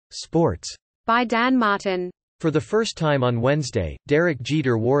Sports. By Dan Martin. For the first time on Wednesday, Derek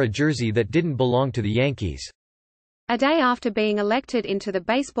Jeter wore a jersey that didn't belong to the Yankees. A day after being elected into the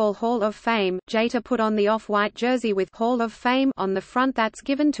Baseball Hall of Fame, Jeter put on the off-white jersey with Hall of Fame on the front that's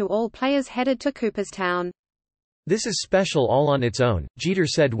given to all players headed to Cooperstown. This is special all on its own, Jeter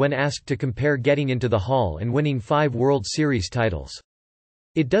said when asked to compare getting into the Hall and winning 5 World Series titles.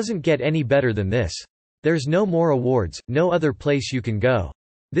 It doesn't get any better than this. There's no more awards, no other place you can go.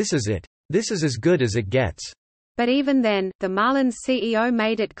 This is it. This is as good as it gets. But even then, the Marlins CEO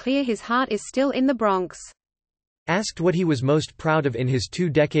made it clear his heart is still in the Bronx. Asked what he was most proud of in his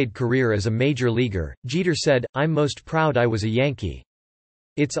 2-decade career as a major leaguer, Jeter said, "I'm most proud I was a Yankee.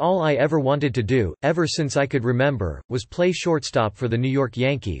 It's all I ever wanted to do, ever since I could remember, was play shortstop for the New York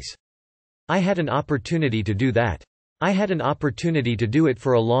Yankees. I had an opportunity to do that. I had an opportunity to do it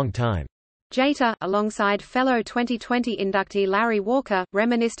for a long time." Jeter, alongside fellow 2020 inductee Larry Walker,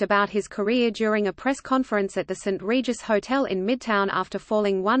 reminisced about his career during a press conference at the St. Regis Hotel in Midtown after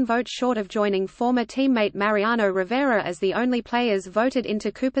falling 1 vote short of joining former teammate Mariano Rivera as the only players voted into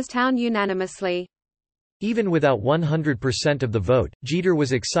Cooperstown unanimously. Even without 100% of the vote, Jeter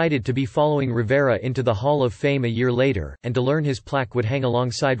was excited to be following Rivera into the Hall of Fame a year later, and to learn his plaque would hang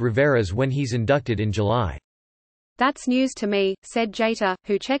alongside Rivera's when he's inducted in July. "That's news to me," said Jeter,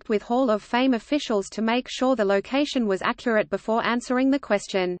 who checked with Hall of Fame officials to make sure the location was accurate before answering the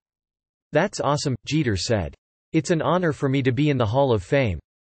question. "That's awesome," Jeter said. "It's an honor for me to be in the Hall of Fame.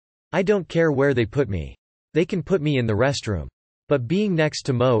 I don't care where they put me. They can put me in the restroom. But being next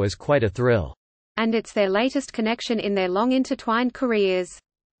to Mo is quite a thrill." And it's their latest connection in their long intertwined careers.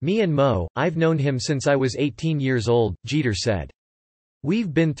 "Me and Mo, I've known him since I was 18 years old," Jeter said.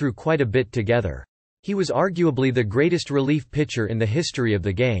 "We've been through quite a bit together. He was arguably the greatest relief pitcher in the history of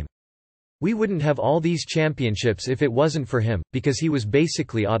the game. We wouldn't have all these championships if it wasn't for him, because he was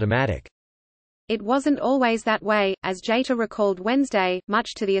basically automatic." It wasn't always that way, as Jeter recalled Wednesday,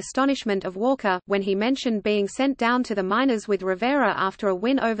 much to the astonishment of Walker, when he mentioned being sent down to the minors with Rivera after a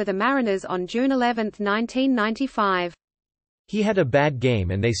win over the Mariners on June 11, 1995. "He had a bad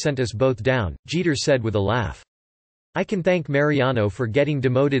game and they sent us both down," Jeter said with a laugh. "I can thank Mariano for getting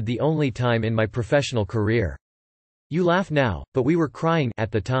demoted the only time in my professional career. You laugh now, but we were crying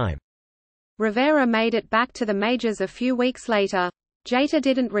at the time." Rivera made it back to the majors a few weeks later. Jeter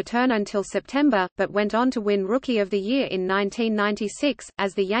didn't return until September, but went on to win Rookie of the Year in 1996,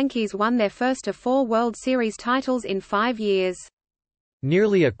 as the Yankees won their first of 4 World Series titles in 5 years.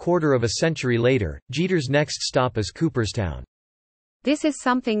 Nearly a quarter of a century later, Jeter's next stop is Cooperstown. "This is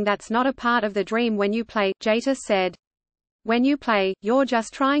something that's not a part of the dream when you play," Jeter said. "When you play, you're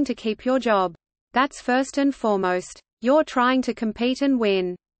just trying to keep your job. That's first and foremost. You're trying to compete and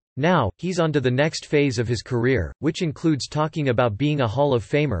win." Now, he's on to the next phase of his career, which includes talking about being a Hall of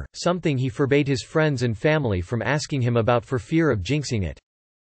Famer, something he forbade his friends and family from asking him about for fear of jinxing it.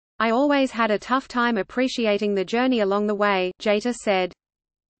 "I always had a tough time appreciating the journey along the way," Jeter said.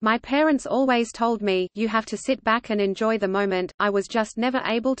 "My parents always told me, you have to sit back and enjoy the moment. I was just never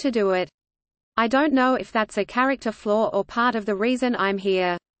able to do it. I don't know if that's a character flaw or part of the reason I'm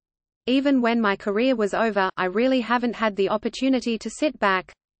here. Even when my career was over, I really haven't had the opportunity to sit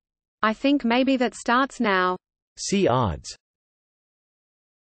back. I think maybe that starts now." See odds.